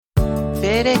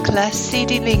Vedere classi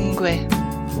di lingue.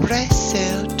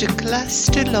 Reseau de classe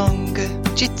de langue.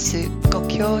 Jitsu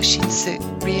Gokyo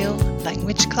Shitsu Real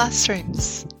Language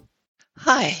Classrooms.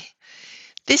 Hi,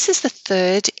 this is the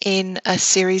third in a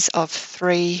series of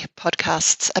 3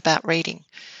 podcasts about reading.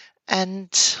 And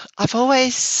I've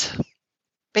always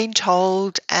been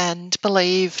told and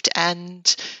believed, and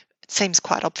it seems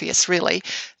quite obvious really,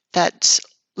 that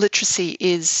literacy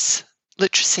is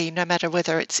literacy no matter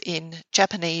whether it's in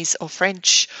Japanese or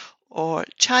French or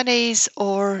Chinese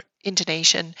or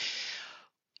Indonesian.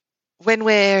 When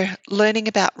we're learning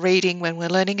about reading, when we're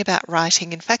learning about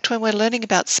writing, in fact, when we're learning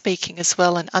about speaking as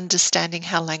well and understanding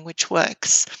how language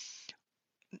works,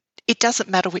 it doesn't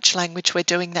matter which language we're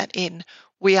doing that in,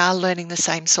 we are learning the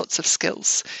same sorts of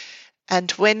skills. And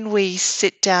when we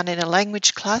sit down in a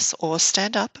language class or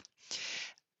stand up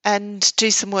and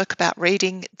do some work about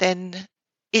reading, then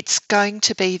it's going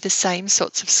to be the same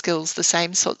sorts of skills, the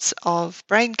same sorts of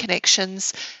brain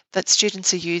connections that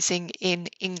students are using in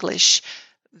English.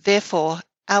 Therefore,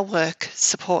 our work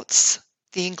supports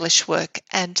the English work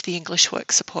and the English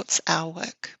work supports our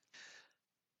work.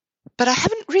 But I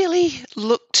haven't really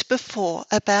looked before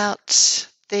about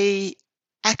the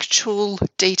actual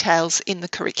details in the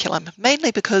curriculum,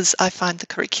 mainly because I find the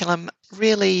curriculum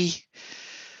really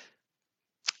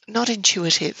not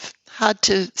intuitive, hard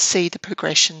to see the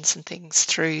progressions and things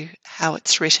through how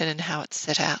it's written and how it's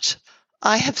set out.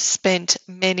 I have spent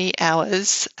many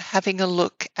hours having a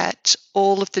look at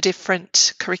all of the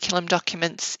different curriculum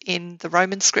documents in the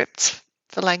Roman scripts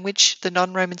for language, the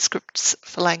non-Roman scripts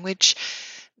for language,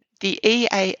 the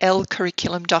EAL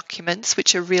curriculum documents,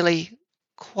 which are really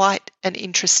quite an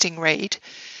interesting read,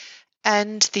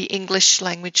 and the English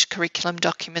language curriculum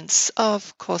documents.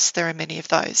 Of course, there are many of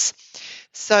those.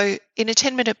 So in a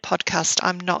 10-minute podcast,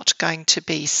 I'm not going to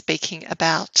be speaking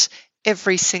about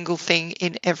every single thing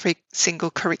in every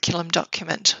single curriculum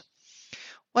document.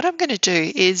 What I'm going to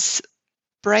do is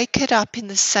break it up in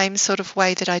the same sort of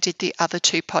way that I did the other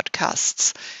 2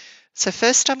 podcasts. So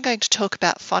first I'm going to talk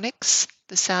about phonics,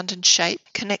 the sound and shape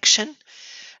connection,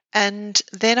 and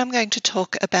then I'm going to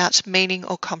talk about meaning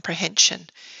or comprehension.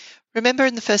 Remember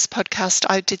in the first podcast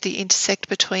I did the intersect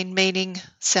between meaning,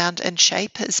 sound and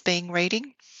shape as being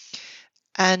reading,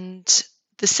 and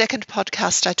the second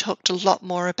podcast I talked a lot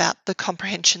more about the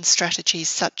comprehension strategies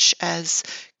such as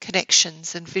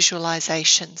connections and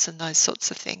visualizations and those sorts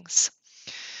of things.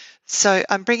 So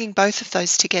I'm bringing both of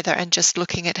those together and just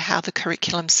looking at how the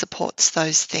curriculum supports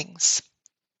those things.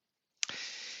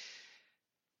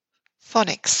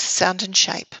 Phonics, sound and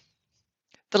shape.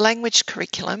 The language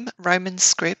curriculum, Roman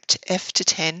script, F to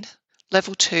 10,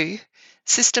 level 2,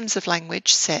 systems of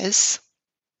language says,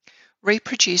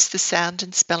 reproduce the sound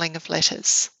and spelling of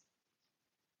letters.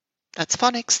 That's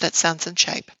phonics, that's sounds and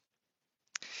shape.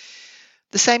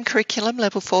 The same curriculum,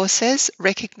 level 4, says,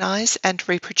 recognize and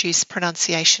reproduce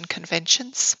pronunciation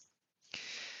conventions.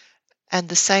 And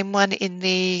the same one in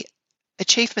the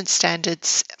achievement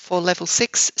standards for level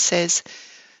 6 says,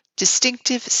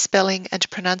 distinctive spelling and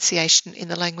pronunciation in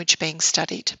the language being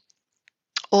studied.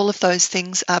 All of those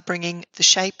things are bringing the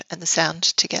shape and the sound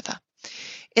together.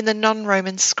 In the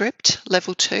non-Roman script,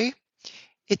 level 2,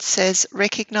 it says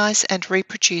recognize and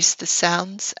reproduce the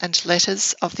sounds and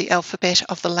letters of the alphabet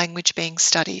of the language being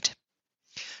studied.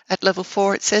 At level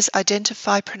 4, it says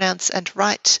identify, pronounce and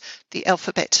write the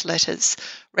alphabet letters,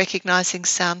 recognizing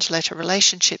sound-letter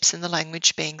relationships in the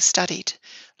language being studied.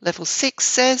 Level 6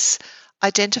 says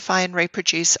identify and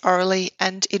reproduce orally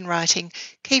and in writing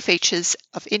key features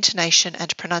of intonation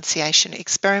and pronunciation.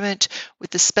 Experiment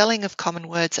with the spelling of common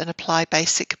words and apply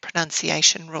basic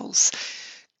pronunciation rules.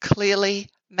 Clearly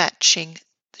matching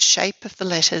the shape of the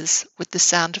letters with the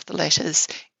sound of the letters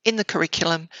in the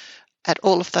curriculum at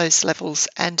all of those levels,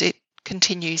 and it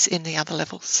continues in the other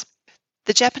levels.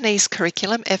 The Japanese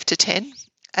curriculum, F to 10,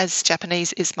 as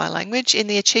Japanese is my language, in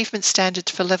the achievement standard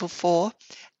for level 4,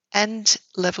 and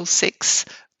level 6,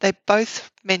 they both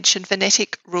mention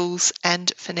phonetic rules and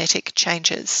phonetic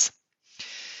changes.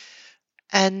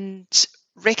 And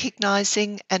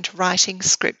recognizing and writing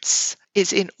scripts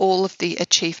is in all of the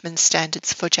achievement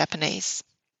standards for Japanese.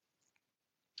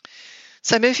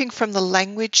 So moving from the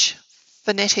language,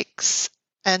 phonetics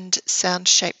and sound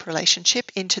shape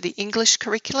relationship into the English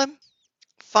curriculum,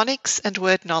 phonics and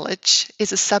word knowledge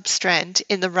is a sub-strand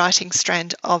in the writing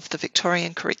strand of the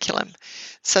Victorian curriculum.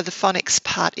 So the phonics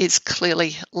part is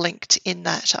clearly linked in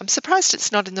that. I'm surprised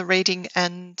it's not in the reading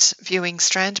and viewing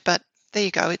strand, but there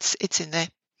you go, it's in there.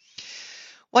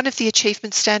 One of the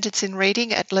achievement standards in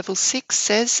reading at level 6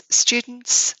 says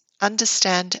students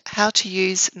understand how to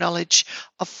use knowledge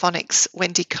of phonics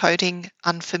when decoding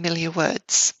unfamiliar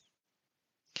words.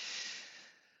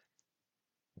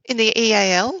 In the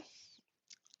EAL,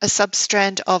 a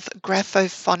substrand of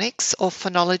graphophonics or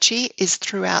phonology is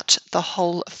throughout the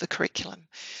whole of the curriculum.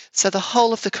 So the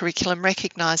whole of the curriculum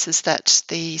recognises that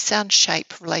the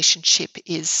sound-shape relationship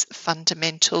is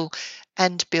fundamental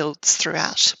and builds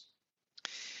throughout.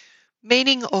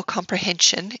 Meaning or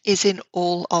comprehension is in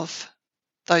all of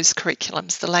those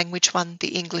curriculums, the language one,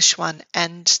 the English one,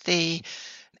 and the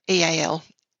EAL,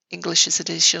 English as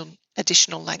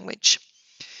additional language.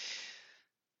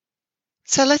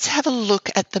 So let's have a look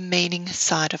at the meaning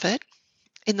side of it.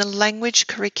 In the language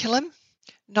curriculum,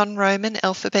 non-Roman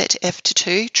alphabet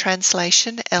F2,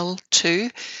 translation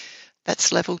L2,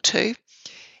 that's level 2,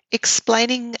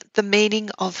 explaining the meaning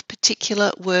of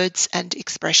particular words and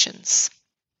expressions.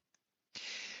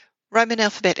 Roman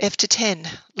alphabet F10,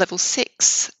 level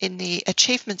 6, in the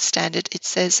achievement standard it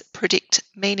says predict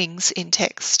meanings in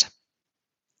text.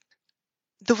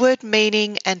 The word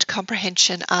meaning and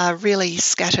comprehension are really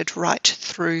scattered right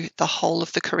through the whole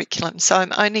of the curriculum, so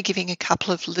I'm only giving a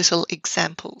couple of little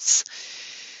examples.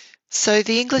 So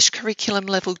the English curriculum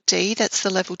level D, that's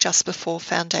the level just before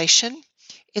foundation.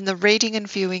 In the reading and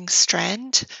viewing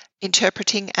strand,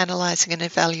 interpreting, analysing and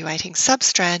evaluating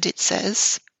substrand, it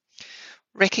says,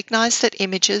 recognise that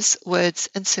images, words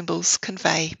and symbols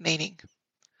convey meaning.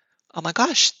 Oh my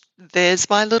gosh, there's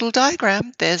my little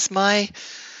diagram, there's my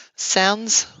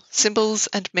sounds, symbols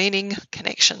and meaning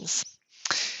connections.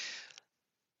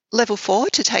 Level 4,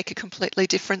 to take a completely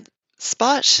different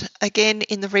spot, again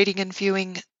in the reading and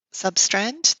viewing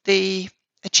substrand, the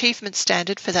achievement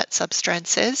standard for that substrand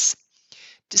says,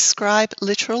 describe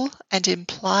literal and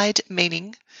implied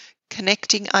meaning,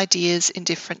 connecting ideas in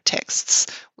different texts,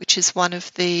 which is one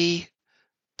of the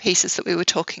pieces that we were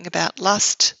talking about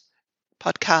last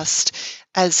podcast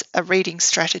as a reading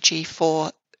strategy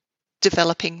for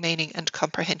developing meaning and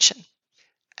comprehension.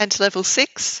 And level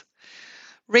 6,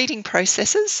 reading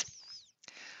processes,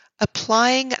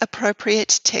 applying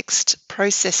appropriate text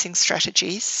processing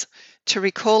strategies to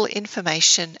recall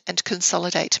information and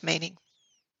consolidate meaning.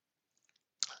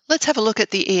 Let's have a look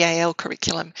at the EAL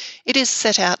curriculum. It is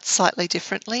set out slightly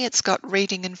differently. It's got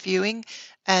reading and viewing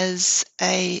as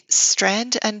a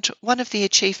strand, and one of the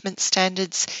achievement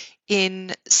standards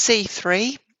in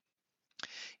C3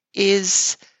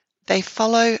 is they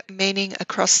follow meaning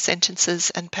across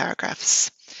sentences and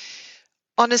paragraphs.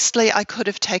 Honestly, I could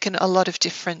have taken a lot of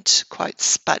different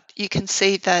quotes, but you can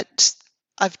see that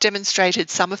I've demonstrated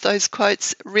some of those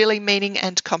quotes. Really, meaning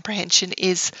and comprehension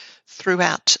is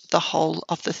throughout the whole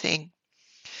of the thing.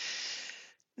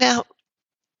 Now,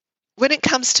 when it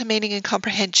comes to meaning and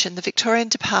comprehension, the Victorian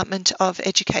Department of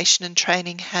Education and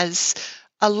Training has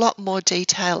a lot more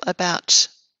detail about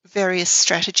various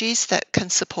strategies that can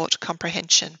support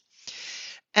comprehension.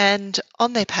 And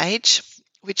on their page,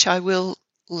 which I will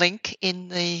link in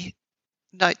the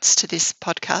notes to this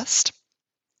podcast,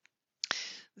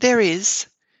 there is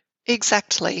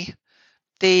exactly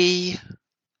the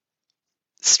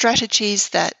strategies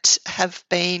that have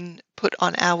been put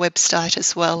on our website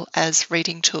as well as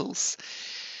reading tools.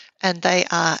 And they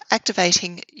are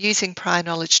activating, using prior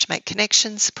knowledge to make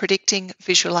connections, predicting,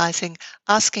 visualising,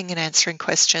 asking and answering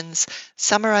questions,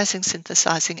 summarising,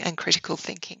 synthesising and critical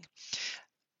thinking.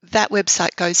 That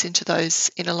website goes into those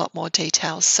in a lot more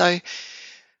detail. So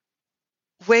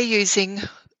we're using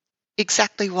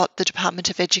exactly what the Department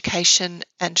of Education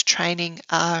and Training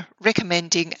are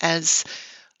recommending as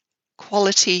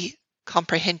quality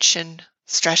comprehension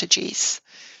strategies.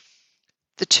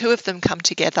 The two of them come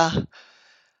together.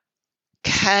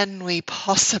 Can we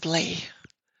possibly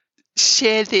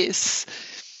share this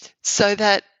so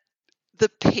that the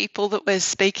people that we're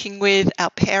speaking with, our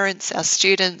parents, our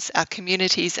students, our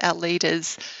communities, our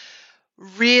leaders,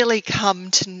 really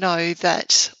come to know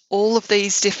that all of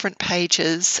these different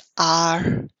pages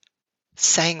are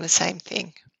saying the same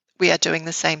thing. We are doing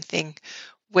the same thing.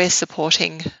 We're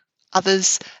supporting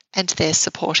others and they're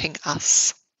supporting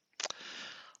us.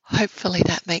 Hopefully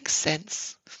that makes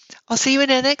sense. I'll see you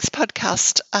in our next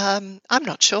podcast. I'm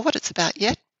not sure what it's about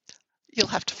yet. You'll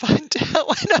have to find out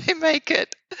when I make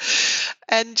it.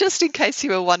 And just in case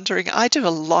you were wondering, I do a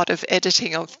lot of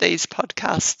editing of these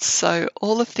podcasts. So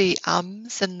all of the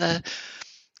ums and the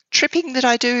tripping that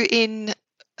I do in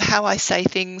how I say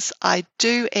things, I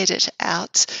do edit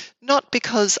out, not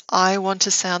because I want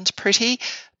to sound pretty,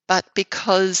 but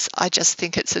because I just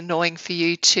think it's annoying for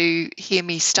you to hear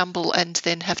me stumble and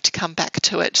then have to come back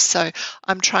to it. So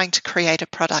I'm trying to create a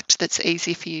product that's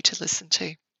easy for you to listen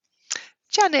to.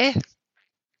 Jane.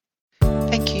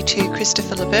 Thank you to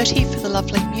Christopher Liberti for the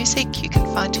lovely music. You can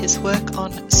find his work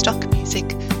on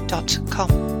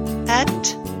stockmusic.com. And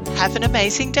have an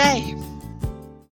amazing day.